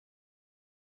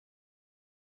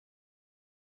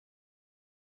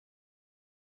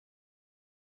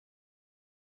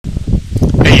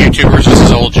Hey YouTubers, this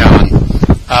is old John.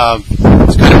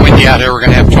 It's kind of windy out here. We're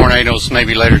going to have tornadoes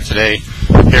maybe later today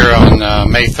here on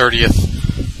May 30th,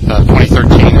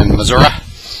 2013 in Missouri.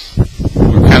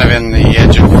 We're kind of in the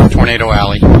edge of Tornado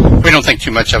Alley. We don't think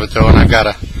too much of it though, and I've got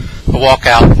a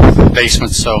walkout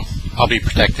basement, so I'll be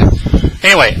protected.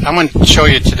 Anyway, I'm going to show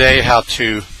you today how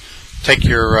to take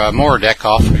your mower deck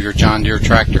off of your John Deere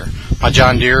tractor. My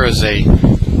John Deere is a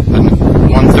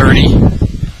 130.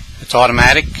 It's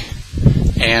automatic,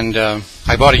 and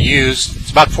I bought it used.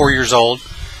 It's about 4 years old.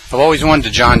 I've always wanted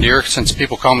a John Deere since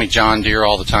people call me John Deere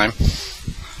all the time.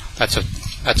 That's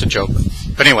a joke.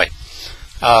 But anyway,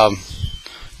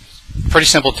 pretty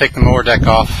simple to take the mower deck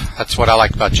off. That's what I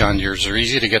like about John Deeres. They're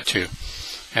easy to get to,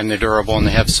 and they're durable, and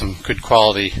they have some good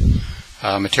quality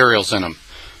materials in them.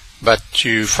 But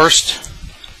you first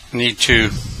need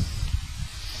to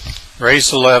raise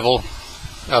the level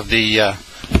of the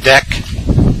deck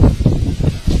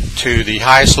to the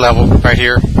highest level right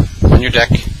here on your deck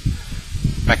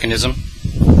mechanism,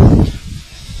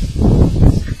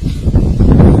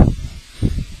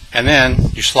 and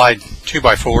then you slide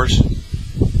 2x4s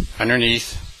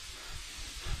underneath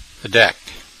the deck.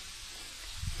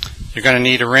 You're going to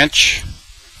need a wrench,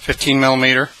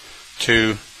 15mm,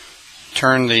 to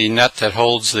turn the nut that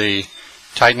holds the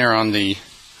tightener on the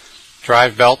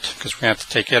drive belt, because we're going to have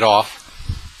to take it off.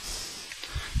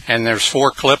 And there's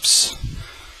 4 clips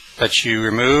that you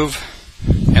remove,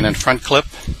 and then front clip,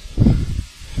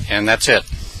 and that's it.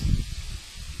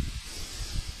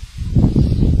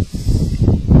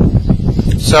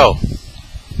 So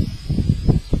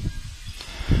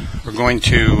we're going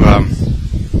to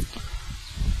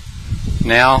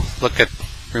now look at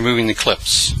removing the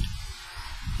clips.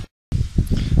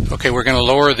 Okay, we're going to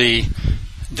lower the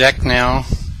deck now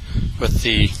with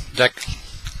the deck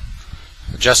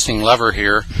adjusting lever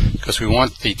here, because we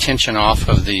want the tension off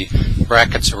of the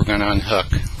brackets that we're going to unhook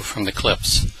from the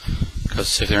clips,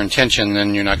 because if they're in tension,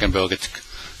 then you're not going to be able to get the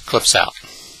clips out.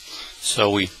 So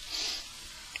we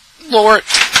lower it,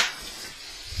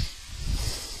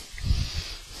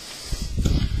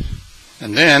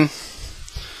 and then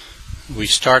we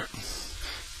start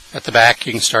at the back.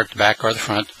 You can start the back or the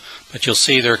front, but you'll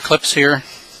see there are clips here,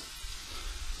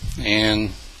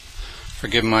 and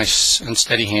forgive my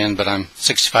unsteady hand, but I'm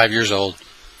 65 years old.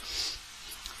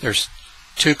 There's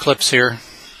 2 clips here.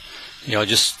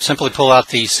 Just simply pull out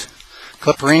these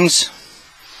clip rings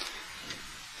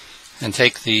and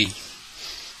take the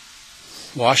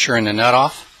washer and the nut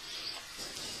off.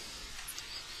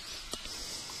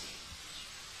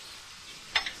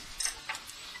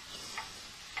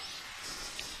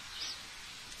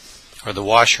 Or the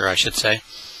washer, I should say.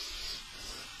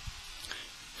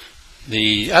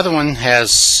 The other one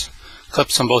has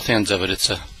clips on both ends of it. It's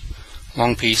a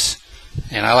long piece,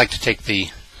 and I like to take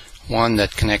the one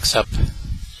that connects up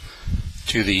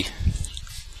to the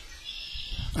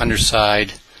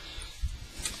underside.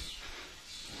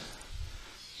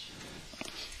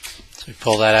 So we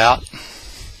pull that out.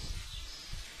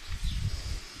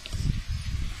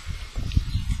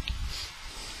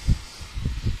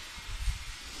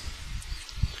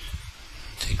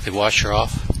 Take the washer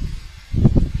off.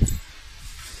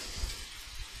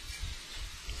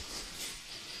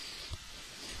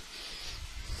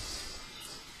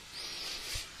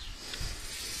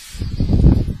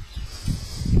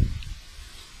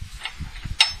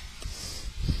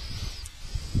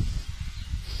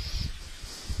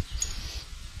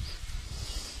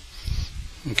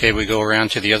 Okay, we go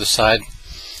around to the other side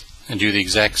and do the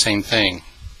exact same thing.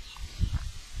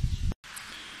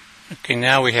 Okay,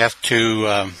 now we have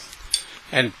to,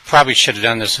 and probably should have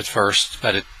done this at first,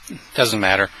 but it doesn't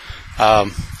matter.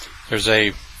 There's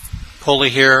a pulley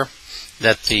here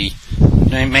that the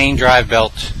main drive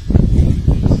belt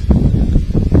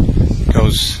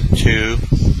goes to,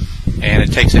 and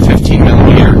it takes a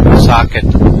 15mm socket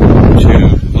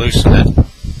to loosen it.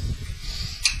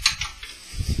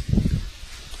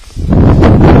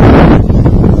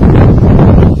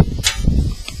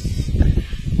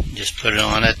 Just put it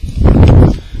on it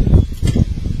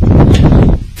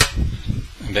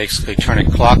and basically turn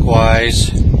it clockwise,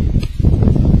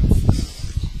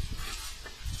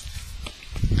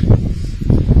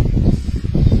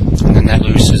 and then that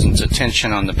loosens the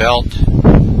tension on the belt.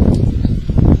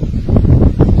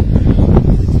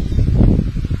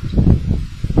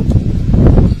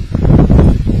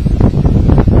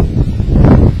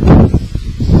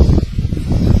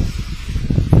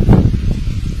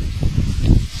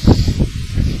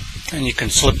 And you can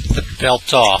slip the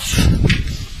belt off.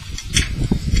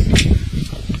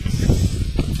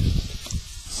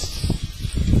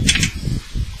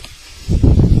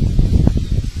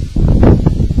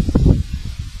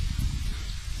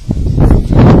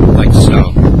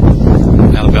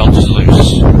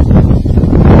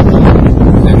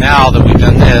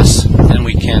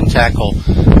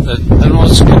 the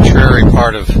most contrary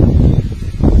part of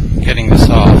getting this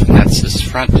off, and that's this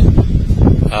front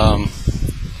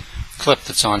clip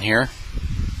that's on here.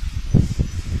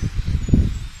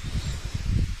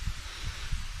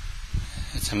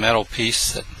 It's a metal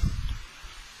piece that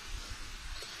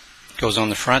goes on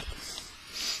the front.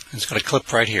 It's got a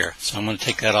clip right here, so I'm going to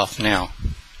take that off now.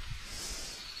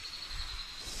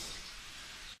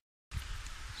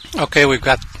 Okay, we've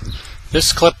got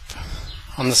this clip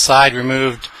on the side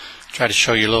removed. Try to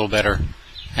show you a little better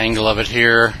angle of it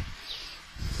here.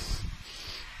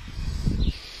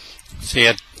 See,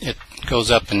 it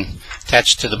goes up and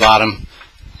attached to the bottom,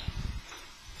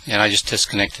 and I just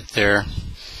disconnected there.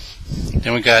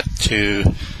 Then we got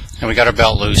our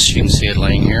belt loose. You can see it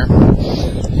laying here.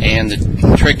 And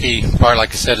the tricky part, like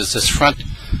I said, is this front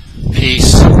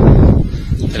piece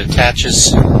that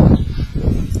attaches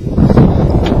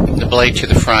the blade to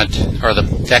the front, or the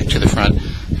deck to the front,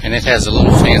 and it has a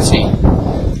little fancy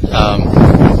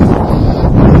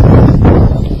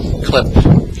clip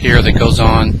here that goes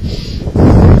on.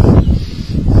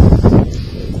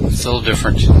 It's a little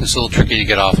different. It's a little tricky to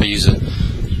get off. I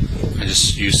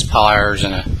just use pliers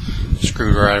and a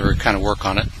screwdriver to kind of work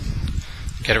on it,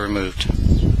 get it removed.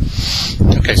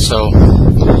 Okay, so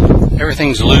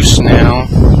everything's loose now.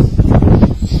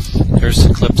 There's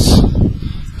the clips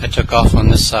I took off on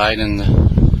this side and the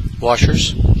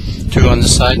washers. 2 on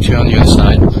this side, 2 on the other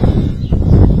side.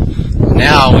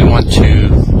 Now we want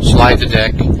to slide the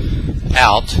deck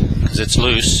out because it's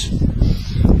loose,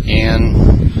 and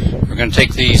we're going to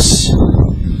take these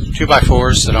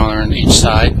 2x4s that are on each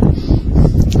side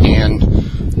and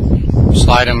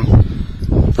slide them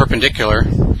perpendicular,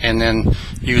 and then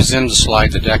use them to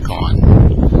slide the deck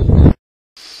on.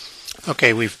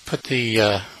 Okay, we've put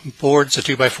the boards, the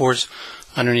 2x4s,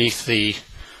 underneath the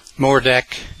mower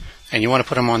deck, and you want to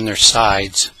put them on their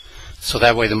sides so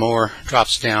that way the mower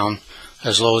drops down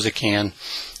as low as it can,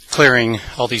 clearing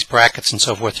all these brackets and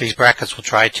so forth. These brackets will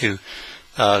try to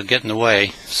get in the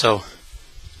way, so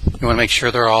you want to make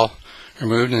sure they're all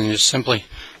removed, and just simply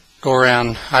go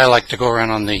around. I like to go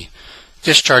around on the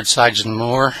discharge sides of the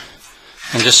mower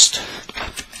and just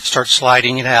start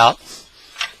sliding it out.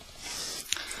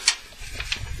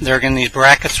 There again, these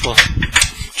brackets will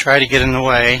try to get in the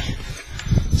way,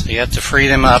 so you have to free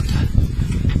them up.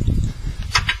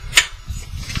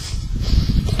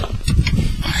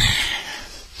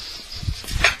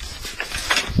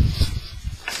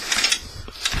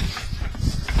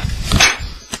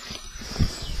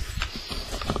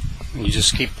 And you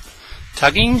just keep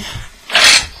tugging.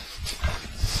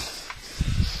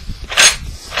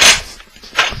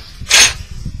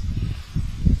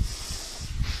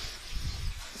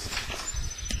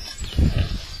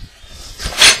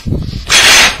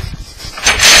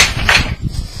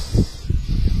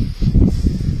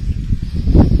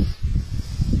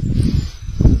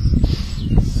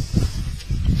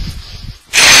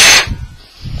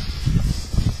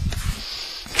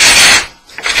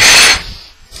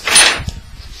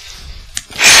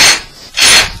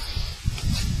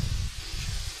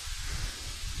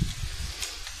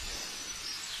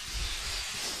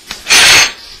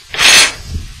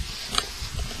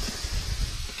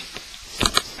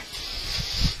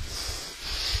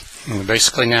 And we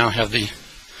basically now have the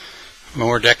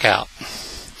mower deck out.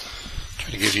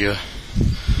 Try to give you a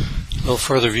little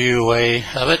further view away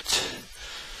of it.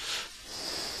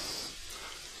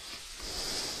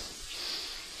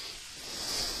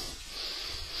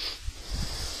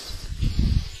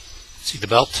 See the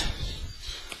belt?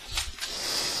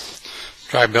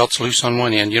 Drive belt's loose on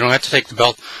one end. You don't have to take the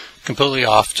belt completely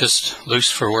off, just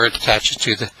loose for where it attaches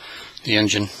to the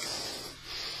engine.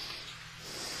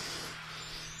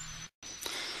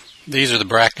 These are the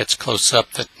brackets close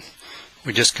up that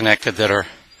we disconnected that are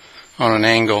on an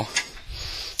angle,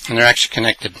 and they're actually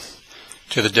connected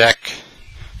to the deck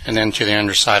and then to the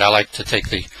underside. I like to take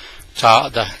the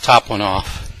top one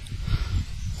off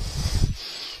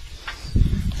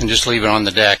and just leave it on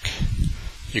the deck.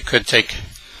 You could take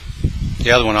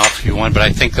the other one off if you want, but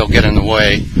I think they'll get in the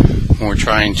way when we're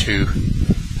trying to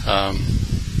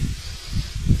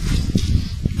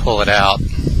pull it out.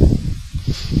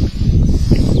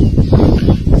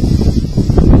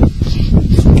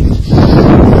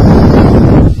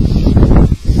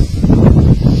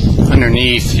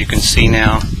 Underneath, you can see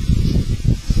now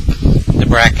the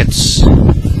brackets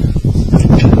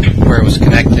where it was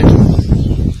connected.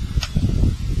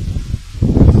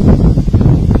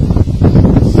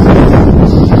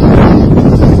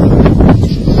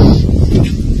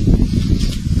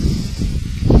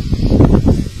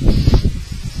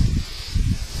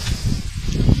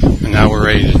 And now we're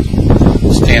ready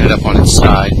to stand it right up on its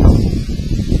side.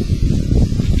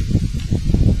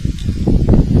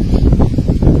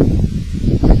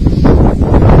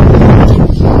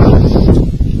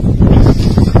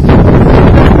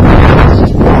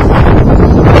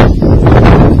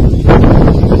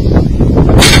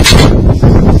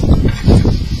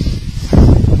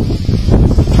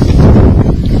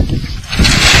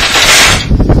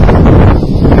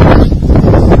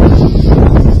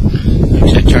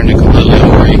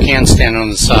 Stand on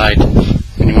the side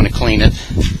when you want to clean it,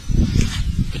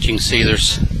 but you can see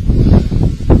there's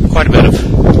quite a bit of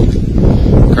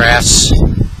grass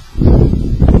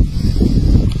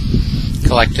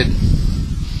collected.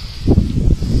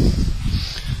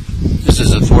 This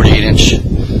is a 48-inch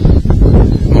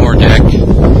mower deck,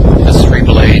 has 3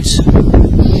 blades,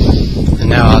 and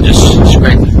now I'll just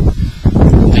scrape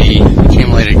the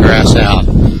accumulated grass out.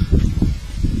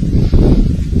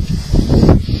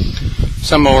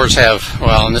 Some mowers have,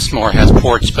 well, and this mower has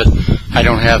ports, but I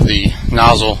don't have the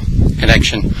nozzle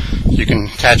connection. You can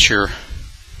attach your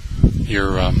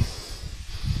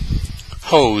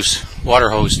hose,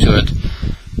 water hose to it,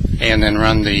 and then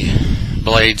run the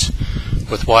blades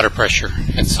with water pressure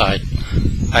inside.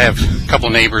 I have a couple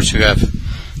neighbors who have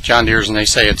John Deere's, and they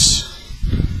say it's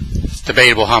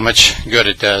debatable how much good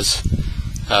it does.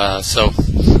 So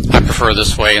I prefer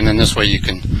this way, and then this way you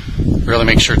can really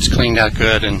make sure it's cleaned out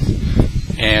good and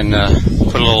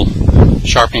put a little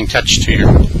sharpening touch to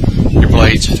your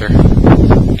blades if they're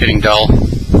getting dull.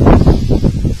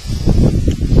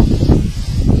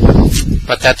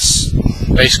 But that's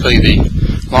basically the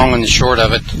long and the short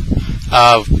of it.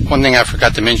 One thing I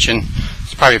forgot to mention,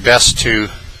 it's probably best to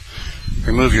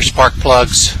remove your spark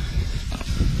plugs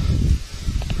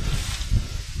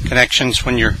connections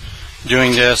when you're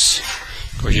doing this.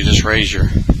 Of course, you just raise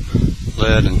your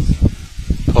lid and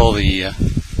pull the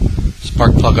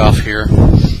spark plug off here.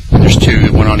 And there's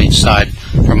 2, one on each side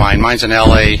for mine. Mine's an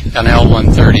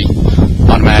L130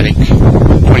 automatic,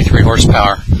 23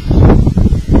 horsepower.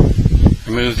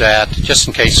 Remove that just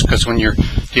in case, because when you're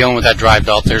dealing with that drive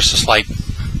belt, there's a slight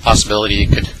possibility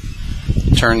it could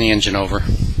turn the engine over.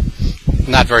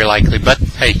 Not very likely, but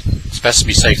hey, it's best to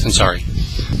be safe than sorry.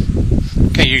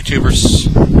 Okay, YouTubers,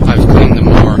 I've cleaned the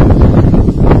mower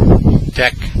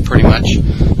deck pretty much.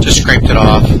 Just scraped it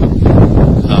off.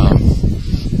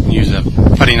 Use a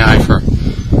putty knife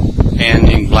and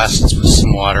you can blast it with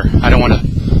some water. I don't want to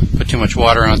put too much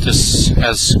water on it. This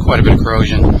has quite a bit of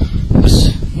corrosion.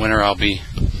 This winter I'll be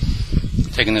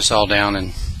taking this all down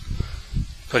and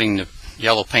putting the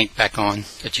yellow paint back on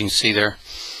that you can see there.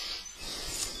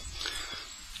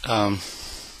 I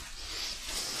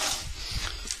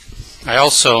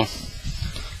also,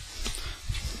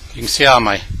 you can see how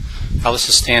this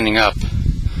is standing up.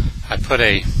 I put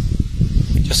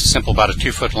just a simple, about a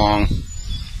 2-foot long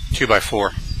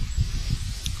 2x4,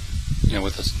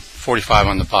 with a 45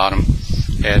 on the bottom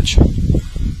edge,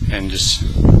 and just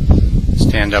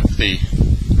stand up the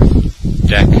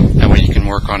deck. That way you can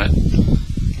work on it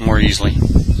more easily.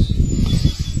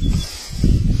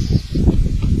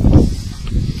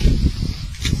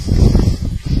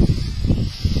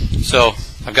 So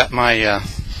I've got my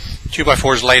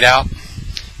 2x4s laid out,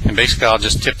 and basically I'll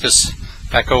just tip this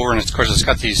back over, and of course it's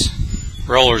got these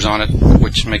rollers on it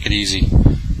which make it easy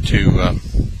to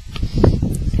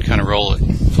kind of roll it,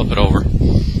 flip it over,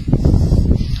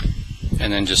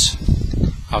 and then just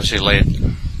obviously lay it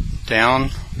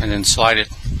down and then slide it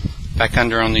back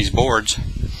under on these boards,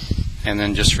 and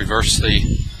then just reverse the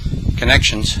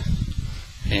connections,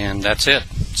 and that's it.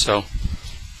 So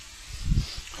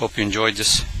hope you enjoyed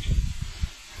this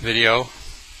video,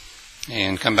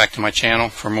 and come back to my channel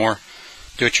for more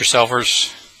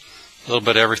do-it-yourselfers, a little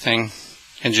bit of everything,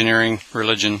 engineering,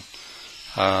 religion,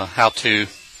 how to.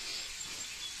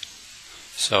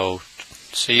 So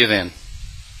see you then.